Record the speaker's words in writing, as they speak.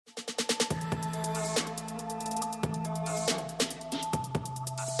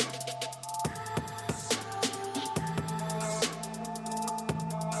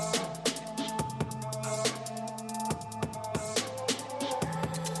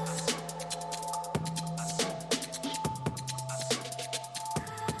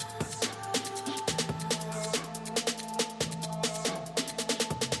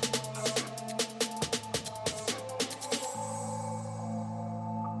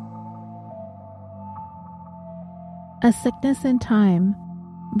A Sickness in Time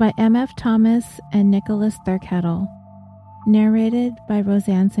by M.F. Thomas and Nicholas Thurkettle. Narrated by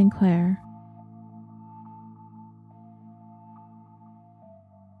Roseanne Sinclair.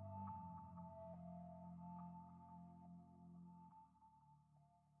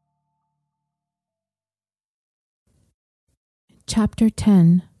 Chapter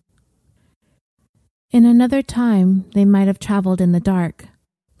 10. In another time, they might have traveled in the dark,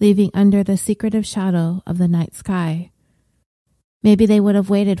 leaving under the secretive shadow of the night sky. Maybe they would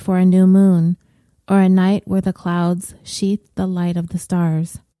have waited for a new moon, or a night where the clouds sheathed the light of the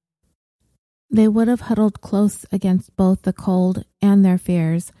stars. They would have huddled close against both the cold and their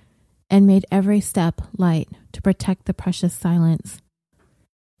fears, and made every step light to protect the precious silence.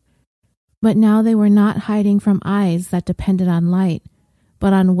 But now they were not hiding from eyes that depended on light,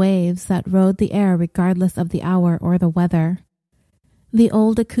 but on waves that rode the air regardless of the hour or the weather. The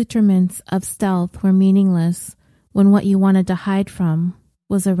old accoutrements of stealth were meaningless when what you wanted to hide from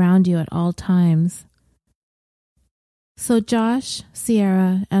was around you at all times. So Josh,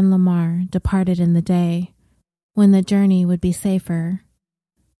 Sierra, and Lamar departed in the day, when the journey would be safer.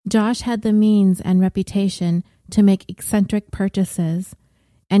 Josh had the means and reputation to make eccentric purchases,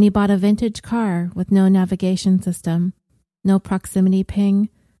 and he bought a vintage car with no navigation system, no proximity ping,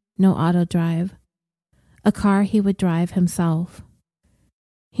 no auto drive. A car he would drive himself.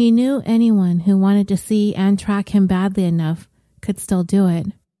 He knew anyone who wanted to see and track him badly enough could still do it,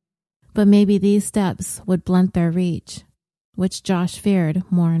 but maybe these steps would blunt their reach, which Josh feared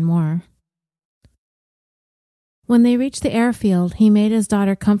more and more. When they reached the airfield, he made his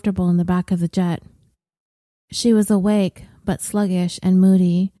daughter comfortable in the back of the jet. She was awake, but sluggish and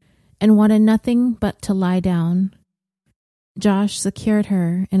moody, and wanted nothing but to lie down. Josh secured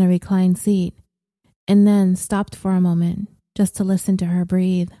her in a reclined seat, and then stopped for a moment just to listen to her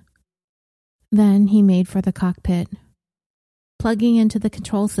breathe. Then he made for the cockpit. Plugging into the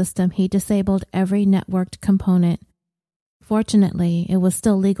control system, he disabled every networked component. Fortunately, it was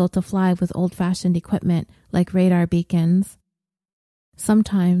still legal to fly with old-fashioned equipment like radar beacons.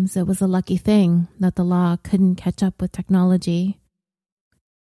 Sometimes it was a lucky thing that the law couldn't catch up with technology.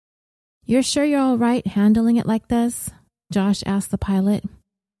 "You're sure you're all right handling it like this?" Josh asked the pilot,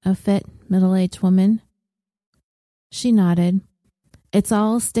 a fit, middle-aged woman. She nodded. "It's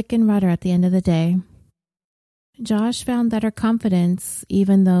all stick and rudder at the end of the day." Josh found that her confidence,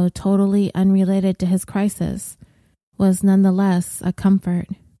 even though totally unrelated to his crisis, was nonetheless a comfort.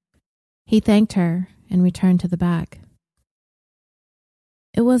 He thanked her and returned to the back.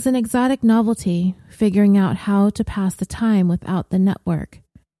 It was an exotic novelty, figuring out how to pass the time without the network.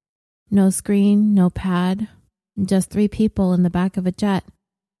 No screen, no pad, just 3 people in the back of a jet,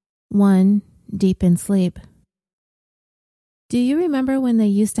 one deep in sleep. "Do you remember when they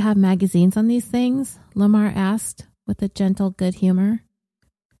used to have magazines on these things?" Lamar asked, with a gentle good humor.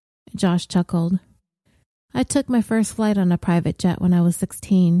 Josh chuckled. "I took my first flight on a private jet when I was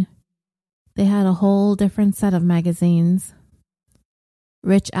 16. They had a whole different set of magazines."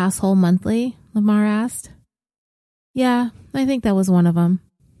 "Rich Asshole Monthly?" Lamar asked. "Yeah, I think that was one of them."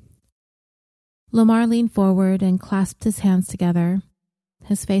 Lamar leaned forward and clasped his hands together,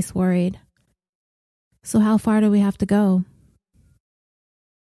 his face worried. "So how far do we have to go?"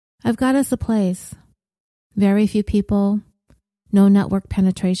 "I've got us a place. Very few people, no network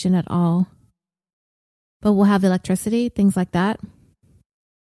penetration at all. But we'll have electricity, things like that."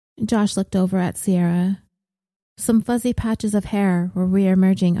 Josh looked over at Sierra. Some fuzzy patches of hair were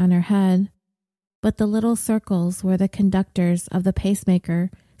re-emerging on her head, but the little circles where the conductors of the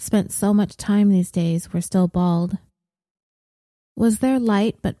pacemaker spent so much time these days were still bald. Was there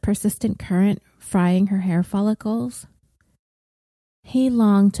light but persistent current frying her hair follicles? He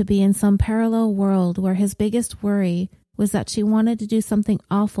longed to be in some parallel world where his biggest worry was that she wanted to do something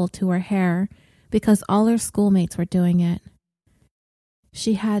awful to her hair because all her schoolmates were doing it.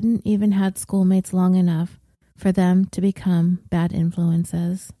 She hadn't even had schoolmates long enough for them to become bad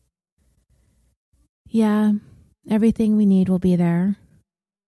influences. "Yeah, everything we need will be there."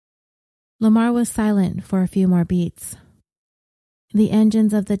 Lamar was silent for a few more beats. The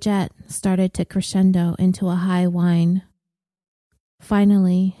engines of the jet started to crescendo into a high whine.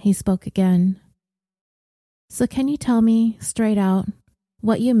 Finally, he spoke again. "So can you tell me, straight out,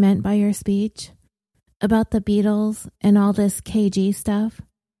 what you meant by your speech? About the Beatles and all this KG stuff?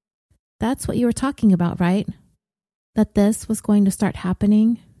 That's what you were talking about, right? That this was going to start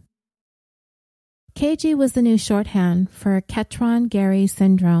happening?" KG was the new shorthand for Ketron-Gary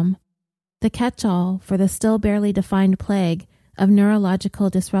syndrome, the catch-all for the still barely defined plague of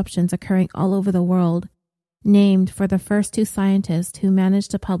neurological disruptions occurring all over the world, named for the first 2 scientists who managed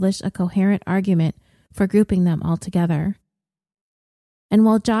to publish a coherent argument for grouping them all together. And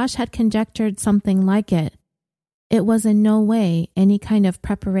while Josh had conjectured something like it, it was in no way any kind of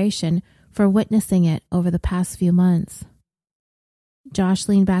preparation for witnessing it over the past few months. Josh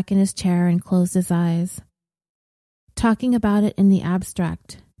leaned back in his chair and closed his eyes. Talking about it in the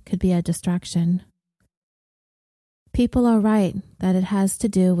abstract could be a distraction. People are right that it has to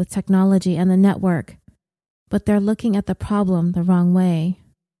do with technology and the network, but they're looking at the problem the wrong way.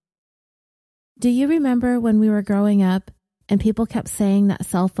 Do you remember when we were growing up and people kept saying that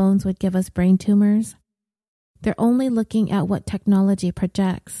cell phones would give us brain tumors? They're only looking at what technology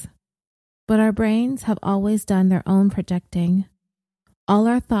projects. But our brains have always done their own projecting. All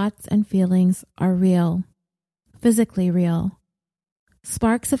our thoughts and feelings are real, physically real.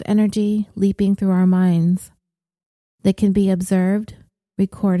 Sparks of energy leaping through our minds. They can be observed,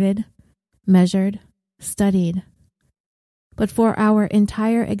 recorded, measured, studied. But for our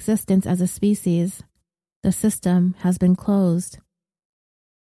entire existence as a species, the system has been closed.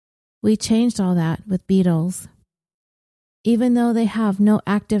 We changed all that with beetles. Even though they have no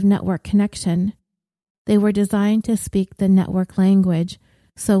active network connection, they were designed to speak the network language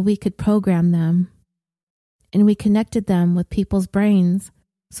so we could program them. And we connected them with people's brains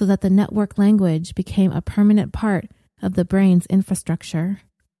so that the network language became a permanent part of the brain's infrastructure.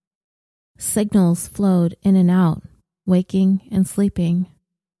 Signals flowed in and out, waking and sleeping.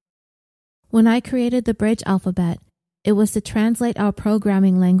 When I created the bridge alphabet, it was to translate our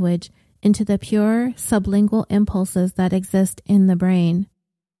programming language into the pure sublingual impulses that exist in the brain.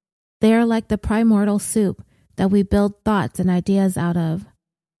 They are like the primordial soup that we build thoughts and ideas out of.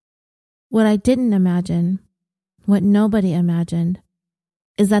 What I didn't imagine, what nobody imagined,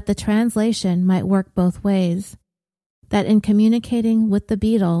 is that the translation might work both ways, that in communicating with the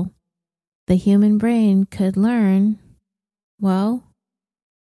beetle, the human brain could learn, well,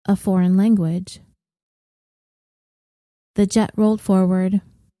 a foreign language. The jet rolled forward,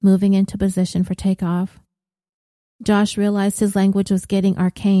 moving into position for takeoff. Josh realized his language was getting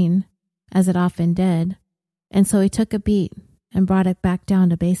arcane, as it often did, and so he took a beat and brought it back down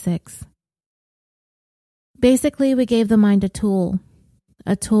to basics. Basically, we gave the mind a tool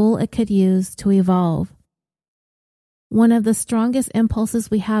it could use to evolve. One of the strongest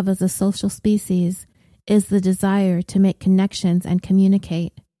impulses we have as a social species is the desire to make connections and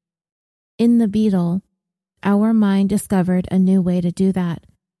communicate. In the beetle, our mind discovered a new way to do that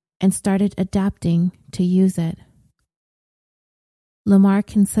and started adapting to use it. Lamar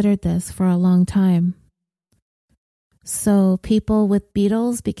considered this for a long time. So people with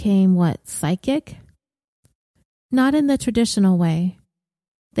beetles became what, psychic? Not in the traditional way.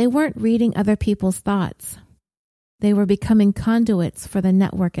 They weren't reading other people's thoughts. They were becoming conduits for the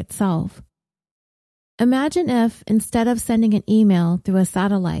network itself. Imagine if, instead of sending an email through a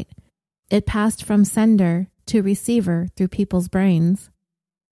satellite, it passed from sender to receiver through people's brains.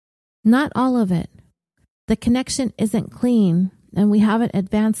 Not all of it. The connection isn't clean, and we haven't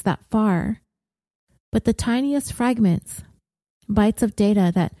advanced that far. But the tiniest fragments, bytes of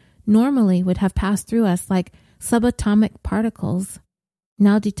data that normally would have passed through us like subatomic particles,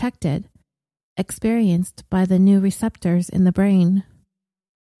 now detected, experienced by the new receptors in the brain.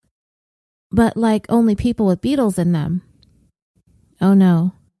 But like only people with beetles in them. Oh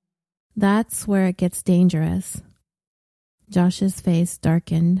no, that's where it gets dangerous. Josh's face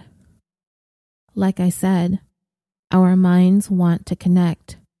darkened. Like I said, our minds want to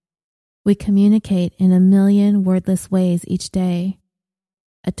connect. We communicate in a million wordless ways each day.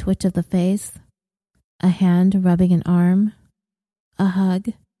 A twitch of the face, a hand rubbing an arm, a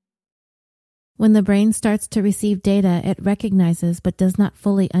hug. When the brain starts to receive data it recognizes but does not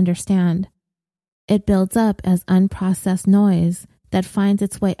fully understand, it builds up as unprocessed noise that finds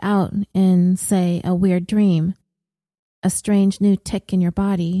its way out in, say, a weird dream, a strange new tick in your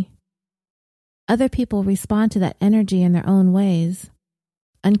body. Other people respond to that energy in their own ways.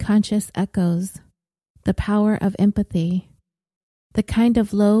 Unconscious echoes, the power of empathy, the kind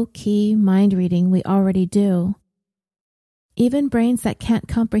of low-key mind reading we already do. Even brains that can't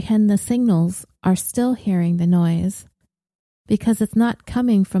comprehend the signals are still hearing the noise, because it's not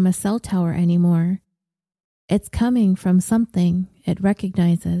coming from a cell tower anymore. It's coming from something it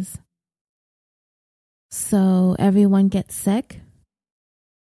recognizes. So everyone gets sick?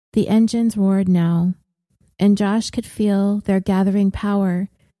 The engines roared now, and Josh could feel their gathering power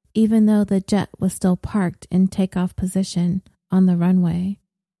even though the jet was still parked in takeoff position on the runway.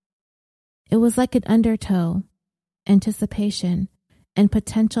 It was like an undertow, anticipation, and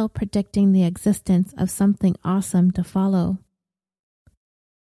potential predicting the existence of something awesome to follow.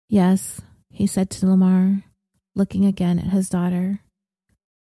 Yes, he said to Lamar, looking again at his daughter.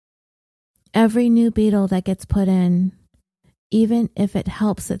 Every new beetle that gets put in, even if it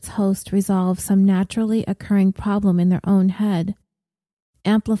helps its host resolve some naturally occurring problem in their own head,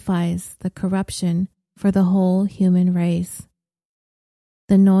 amplifies the corruption for the whole human race.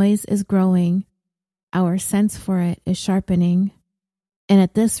 The noise is growing, our sense for it is sharpening, and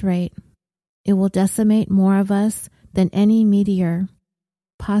at this rate, it will decimate more of us than any meteor,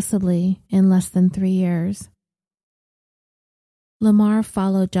 possibly in less than 3 years. Lamar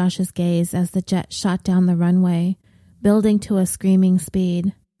followed Josh's gaze as the jet shot down the runway, building to a screaming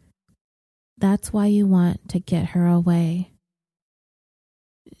speed. That's why you want to get her away.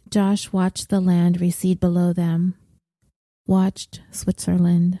 Josh watched the land recede below them, watched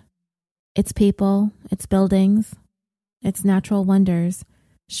Switzerland, its people, its buildings, its natural wonders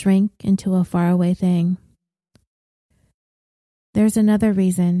shrink into a faraway thing. There's another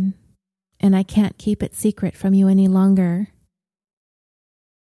reason, and I can't keep it secret from you any longer.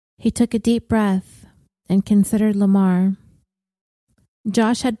 He took a deep breath and considered Lamar.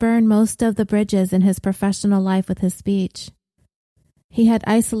 Josh had burned most of the bridges in his professional life with his speech. He had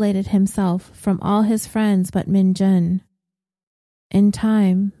isolated himself from all his friends but Min Jun. In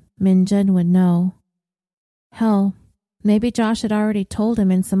time, Min Jun would know. Hell, maybe Josh had already told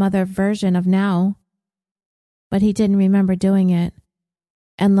him in some other version of now. But he didn't remember doing it,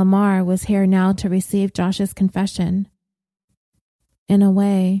 and Lamar was here now to receive Josh's confession. In a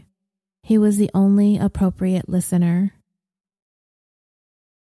way, he was the only appropriate listener.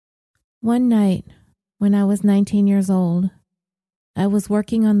 One night, when I was 19 years old, I was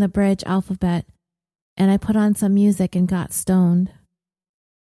working on the bridge alphabet, and I put on some music and got stoned.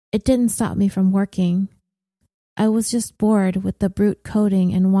 It didn't stop me from working. I was just bored with the brute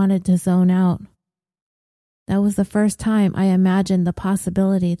coding and wanted to zone out. That was the first time I imagined the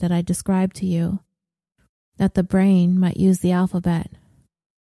possibility that I described to you, that the brain might use the alphabet.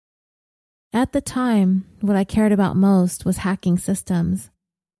 At the time, what I cared about most was hacking systems,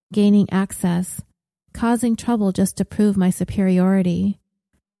 gaining access, causing trouble just to prove my superiority.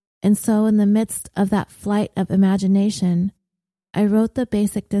 And so in the midst of that flight of imagination, I wrote the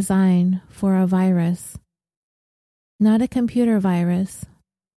basic design for a virus. Not a computer virus,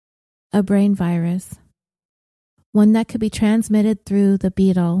 a brain virus. One that could be transmitted through the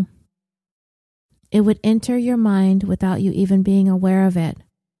beetle. It would enter your mind without you even being aware of it,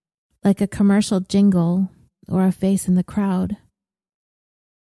 like a commercial jingle or a face in the crowd.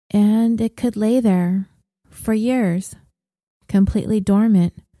 And it could lay there for years, completely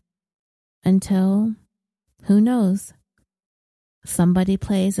dormant, until, who knows, somebody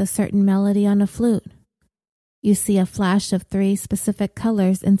plays a certain melody on a flute. You see a flash of 3 specific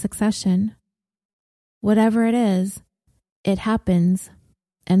colors in succession. Whatever it is, it happens,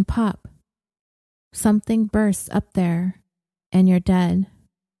 and pop. Something bursts up there, and you're dead.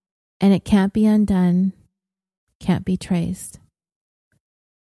 And it can't be undone, can't be traced.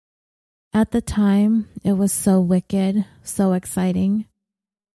 At the time, it was so wicked, so exciting.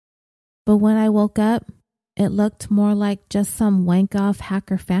 But when I woke up, it looked more like just some wank-off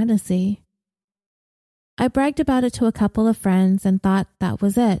hacker fantasy. I bragged about it to a couple of friends and thought that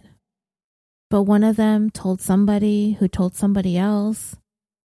was it. But one of them told somebody who told somebody else.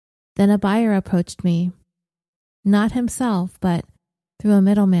 Then a buyer approached me. Not himself, but through a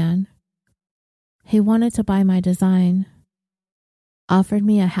middleman. He wanted to buy my design. Offered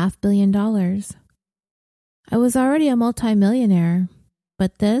me $500 million. I was already a multimillionaire,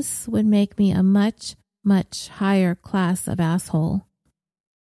 but this would make me a much, much higher class of asshole.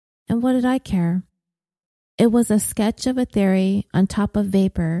 And what did I care? It was a sketch of a theory on top of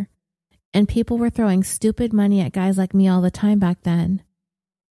vapor, and people were throwing stupid money at guys like me all the time back then.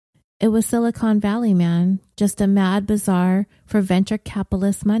 It was Silicon Valley, man, just a mad bazaar for venture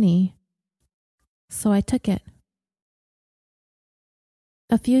capitalist money. So I took it.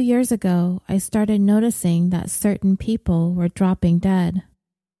 A few years ago, I started noticing that certain people were dropping dead.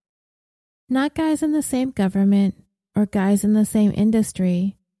 Not guys in the same government or guys in the same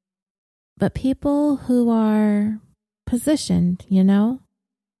industry, but people who are positioned, you know?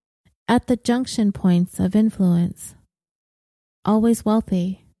 At the junction points of influence. Always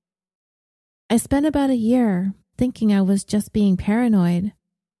wealthy. I spent about a year thinking I was just being paranoid.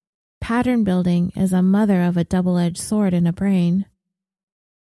 Pattern building is a mother of a double-edged sword in a brain.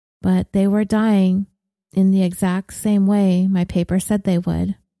 But they were dying in the exact same way my paper said they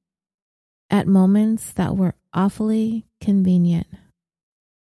would. At moments that were awfully convenient.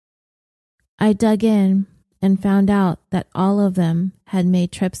 I dug in and found out that all of them had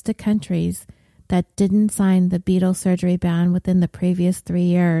made trips to countries that didn't sign the beetle surgery ban within the previous 3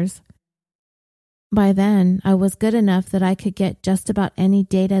 years. By then, I was good enough that I could get just about any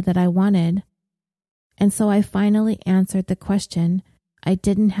data that I wanted, and so I finally answered the question I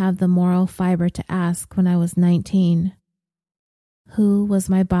didn't have the moral fiber to ask when I was 19. Who was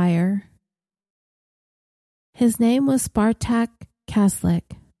my buyer? His name was Spartak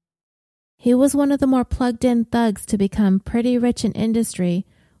Kaslik. He was one of the more plugged-in thugs to become pretty rich in industry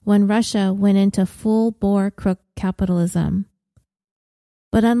when Russia went into full-bore crook capitalism.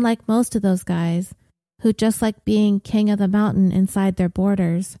 But unlike most of those guys, who just like being king of the mountain inside their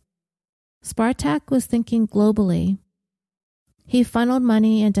borders, Spartak was thinking globally. He funneled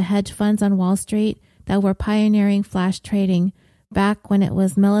money into hedge funds on Wall Street that were pioneering flash trading back when it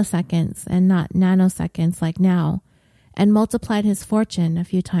was milliseconds and not nanoseconds like now, and multiplied his fortune a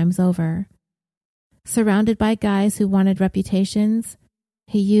few times over. Surrounded by guys who wanted reputations,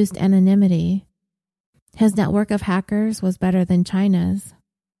 he used anonymity. His network of hackers was better than China's.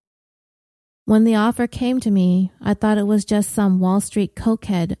 When the offer came to me, I thought it was just some Wall Street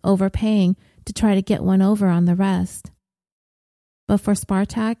cokehead overpaying to try to get one over on the rest. But for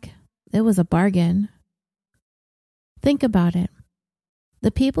Spartak, it was a bargain. Think about it.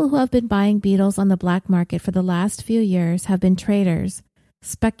 The people who have been buying beetles on the black market for the last few years have been traders,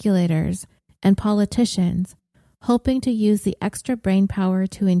 speculators, and politicians, hoping to use the extra brain power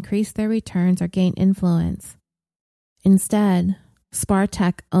to increase their returns or gain influence. Instead,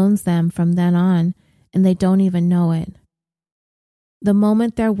 Spartak owns them from then on, and they don't even know it. The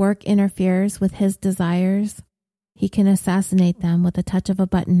moment their work interferes with his desires, he can assassinate them with a touch of a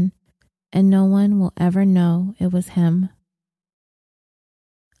button, and no one will ever know it was him.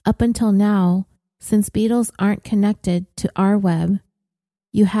 Up until now, since beetles aren't connected to our web,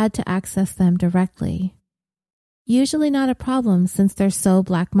 you had to access them directly. Usually not a problem since they're so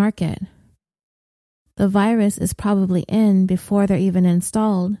black market. The virus is probably in before they're even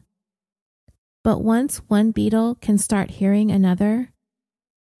installed. But once one beetle can start hearing another,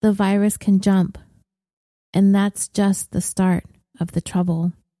 the virus can jump. And that's just the start of the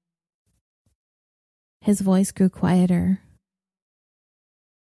trouble. His voice grew quieter.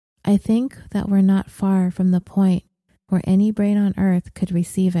 I think that we're not far from the point where any brain on Earth could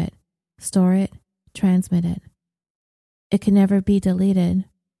receive it, store it, transmit it. It can never be deleted.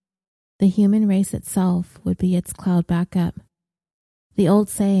 The human race itself would be its cloud backup. The old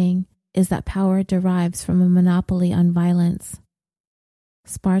saying is that power derives from a monopoly on violence.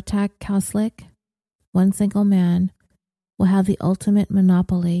 Spartak Kaslik, one single man, will have the ultimate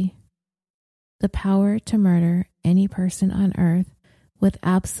monopoly, the power to murder any person on Earth with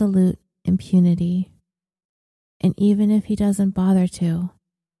absolute impunity. And even if he doesn't bother to,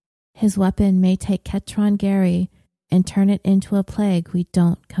 his weapon may take Ketron Gary and turn it into a plague we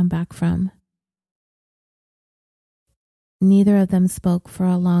don't come back from. Neither of them spoke for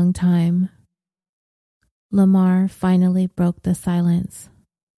a long time. Lamar finally broke the silence.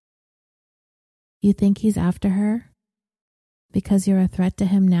 You think he's after her? Because you're a threat to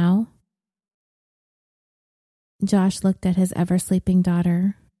him now? Josh looked at his ever-sleeping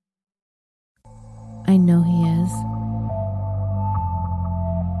daughter. I know he is.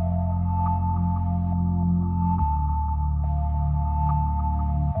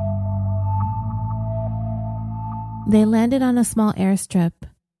 They landed on a small airstrip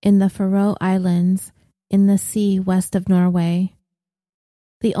in the Faroe Islands in the sea west of Norway.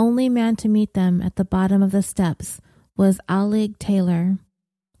 The only man to meet them at the bottom of the steps was Alig Taylor,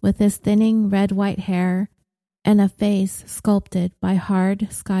 with his thinning red-white hair and a face sculpted by hard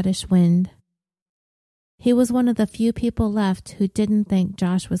Scottish wind. He was one of the few people left who didn't think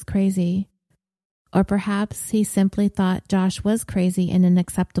Josh was crazy. Or perhaps he simply thought Josh was crazy in an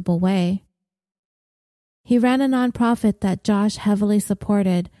acceptable way. He ran a nonprofit that Josh heavily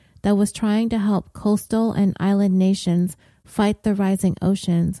supported that was trying to help coastal and island nations fight the rising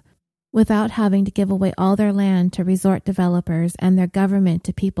oceans without having to give away all their land to resort developers and their government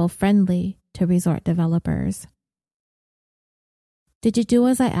to people friendly to resort developers. Did you do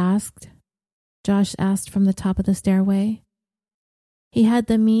as I asked? Josh asked from the top of the stairway. He had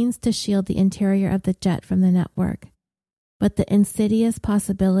the means to shield the interior of the jet from the network, but the insidious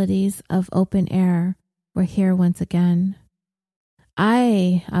possibilities of open air were here once again.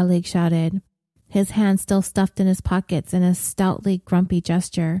 Aye, Alig shouted, his hands still stuffed in his pockets in a stoutly grumpy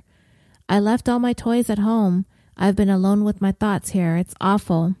gesture. I left all my toys at home. I've been alone with my thoughts here. It's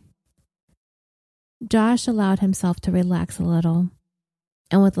awful. Josh allowed himself to relax a little,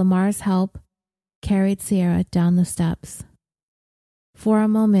 and with Lamar's help, carried Sierra down the steps. For a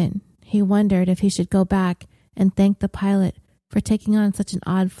moment, he wondered if he should go back and thank the pilot for taking on such an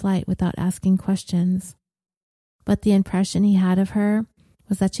odd flight without asking questions. But the impression he had of her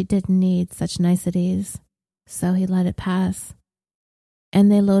was that she didn't need such niceties, so he let it pass. And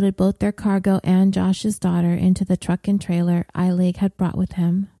they loaded both their cargo and Josh's daughter into the truck and trailer Eilig had brought with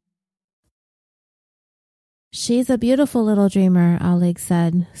him. "She's a beautiful little dreamer," Eilig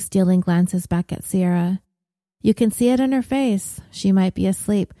said, stealing glances back at Sierra. "You can see it in her face. She might be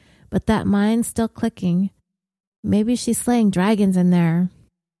asleep, but that mind's still clicking. Maybe she's slaying dragons in there."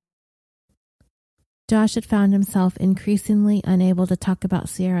 Josh had found himself increasingly unable to talk about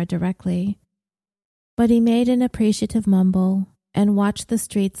Sierra directly, but he made an appreciative mumble and watched the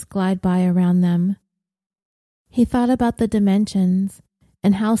streets glide by around them. He thought about the dimensions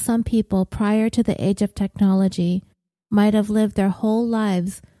and how some people prior to the age of technology might have lived their whole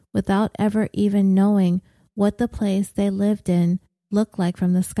lives without ever even knowing what the place they lived in looked like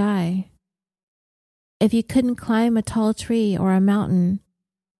from the sky. If you couldn't climb a tall tree or a mountain,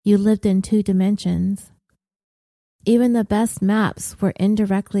 you lived in 2 dimensions. Even the best maps were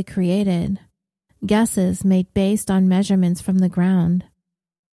indirectly created, guesses made based on measurements from the ground.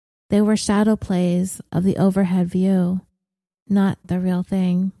 They were shadow plays of the overhead view, not the real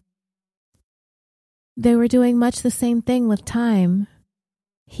thing. They were doing much the same thing with time.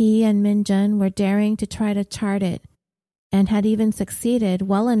 He and Minjun were daring to try to chart it, and had even succeeded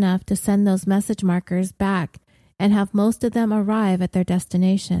well enough to send those message markers back and have most of them arrive at their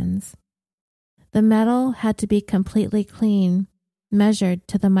destinations. The metal had to be completely clean, measured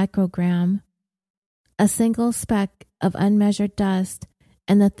to the microgram. A single speck of unmeasured dust,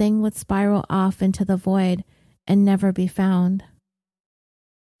 and the thing would spiral off into the void and never be found.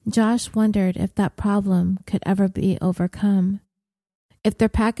 Josh wondered if that problem could ever be overcome, if their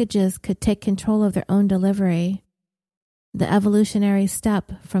packages could take control of their own delivery, the evolutionary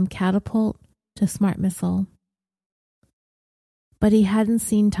step from catapult to smart missile. But he hadn't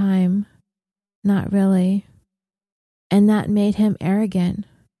seen time, not really, and that made him arrogant.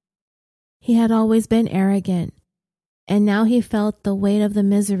 He had always been arrogant, and now he felt the weight of the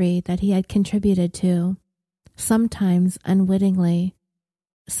misery that he had contributed to, sometimes unwittingly,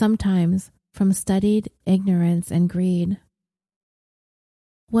 sometimes from studied ignorance and greed.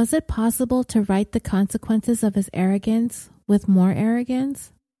 Was it possible to right the consequences of his arrogance with more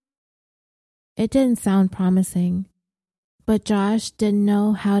arrogance? It didn't sound promising, but Josh didn't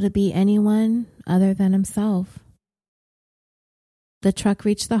know how to be anyone other than himself. The truck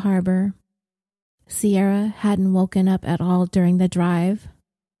reached the harbor. Sierra hadn't woken up at all during the drive.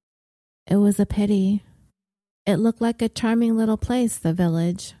 It was a pity. It looked like a charming little place, the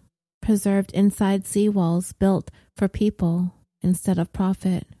village, preserved inside seawalls built for people instead of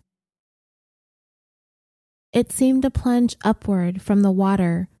profit. It seemed to plunge upward from the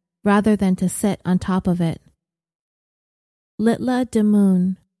water rather than to sit on top of it. Litla de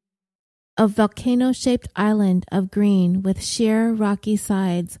Moon, a volcano-shaped island of green with sheer rocky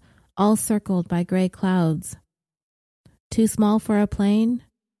sides all circled by gray clouds. Too small for a plane?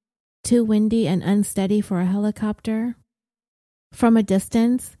 Too windy and unsteady for a helicopter? From a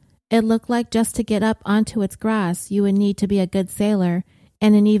distance, it looked like just to get up onto its grass you would need to be a good sailor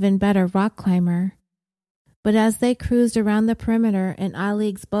and an even better rock climber. But as they cruised around the perimeter in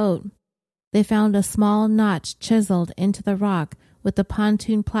Eilig's boat, they found a small notch chiseled into the rock with the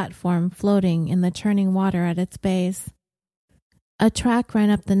pontoon platform floating in the churning water at its base. A track ran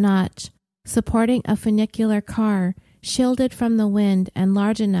up the notch, supporting a funicular car shielded from the wind and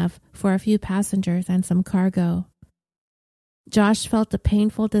large enough for a few passengers and some cargo. Josh felt a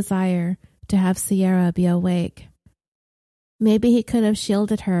painful desire to have Sierra be awake. Maybe he could have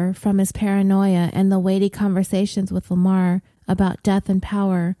shielded her from his paranoia and the weighty conversations with Lamar about death and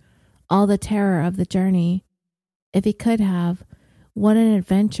power, all the terror of the journey. If he could have, what an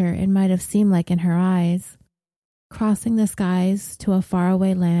adventure it might have seemed like in her eyes. Crossing the skies to a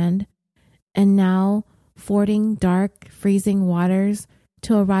faraway land, and now fording dark, freezing waters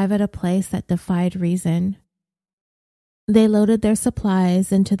to arrive at a place that defied reason. They loaded their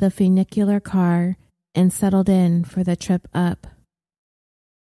supplies into the funicular car and settled in for the trip up.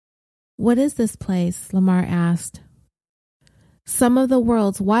 "What is this place?" Lamar asked. "Some of the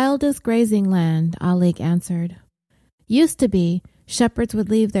world's wildest grazing land," Eilig answered. "Used to be, shepherds would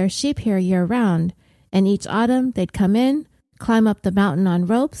leave their sheep here year-round, and each autumn they'd come in, climb up the mountain on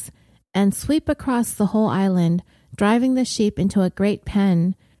ropes, and sweep across the whole island, driving the sheep into a great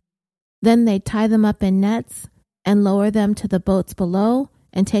pen. Then they'd tie them up in nets and lower them to the boats below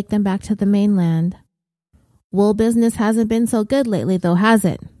and take them back to the mainland. Wool business hasn't been so good lately, though, has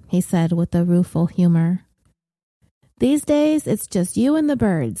it?" he said with a rueful humor. "These days, it's just you and the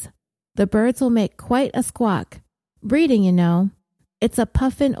birds. The birds will make quite a squawk. Breeding, you know. It's a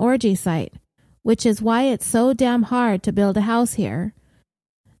puffin orgy site, which is why it's so damn hard to build a house here.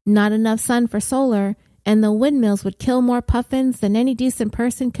 Not enough sun for solar, and the windmills would kill more puffins than any decent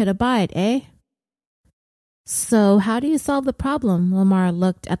person could abide, eh? So how do you solve the problem? Lamar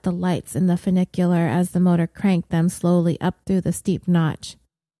looked at the lights in the funicular as the motor cranked them slowly up through the steep notch.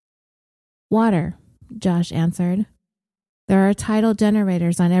 Water, Josh answered. There are tidal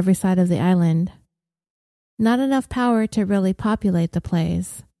generators on every side of the island. Not enough power to really populate the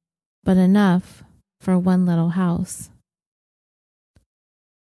place, but enough for one little house.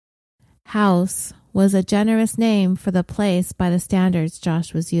 House was a generous name for the place by the standards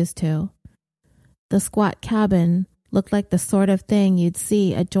Josh was used to. The squat cabin looked like the sort of thing you'd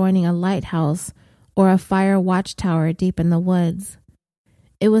see adjoining a lighthouse or a fire watchtower deep in the woods.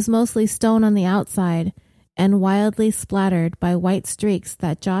 It was mostly stone on the outside and wildly splattered by white streaks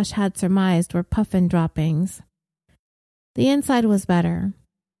that Josh had surmised were puffin droppings. The inside was better.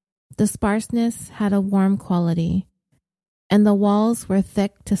 The sparseness had a warm quality, and the walls were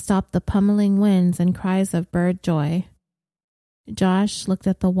thick to stop the pummeling winds and cries of bird joy. Josh looked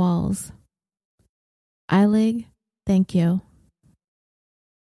at the walls. Eilig, thank you.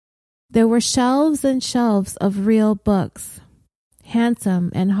 There were shelves and shelves of real books, handsome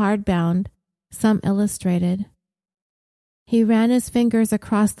and hardbound, some illustrated. He ran his fingers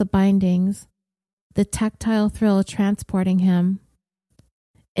across the bindings, the tactile thrill transporting him.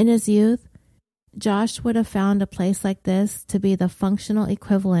 In his youth, Josh would have found a place like this to be the functional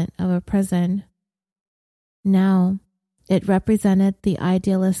equivalent of a prison. Now, it represented the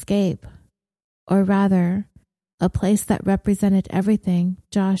ideal escape, or rather, a place that represented everything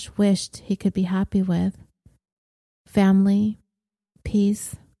Josh wished he could be happy with. Family,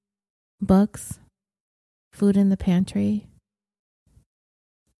 peace, books, food in the pantry.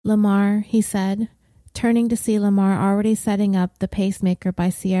 Lamar, he said, turning to see Lamar already setting up the pacemaker by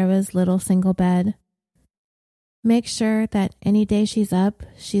Sierra's little single bed. Make sure that any day she's up,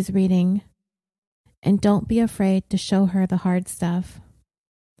 she's reading. And don't be afraid to show her the hard stuff.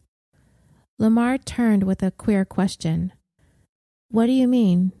 Lamar turned with a queer question. What do you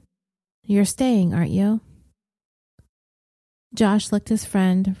mean? You're staying, aren't you? Josh looked his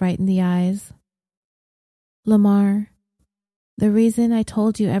friend right in the eyes. Lamar, the reason I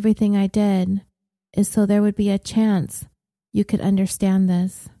told you everything I did is so there would be a chance you could understand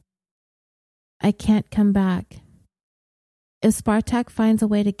this. I can't come back. If Spartak finds a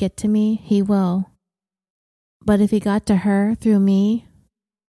way to get to me, he will. But if he got to her through me...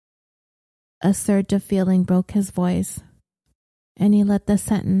 A surge of feeling broke his voice, and he let the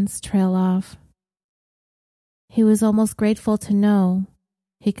sentence trail off. He was almost grateful to know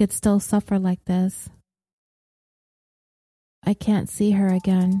he could still suffer like this. I can't see her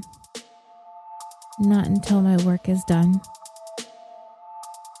again. Not until my work is done.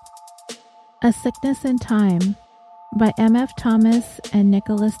 A Sickness in Time by M.F. Thomas and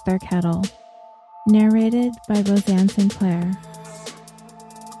Nicholas Thurkettle. Narrated by Roseanne Sinclair.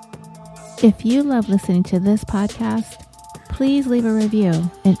 If you love listening to this podcast, please leave a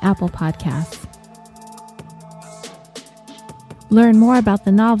review in Apple Podcasts. Learn more about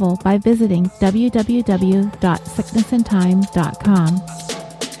the novel by visiting www.sicknessintime.com.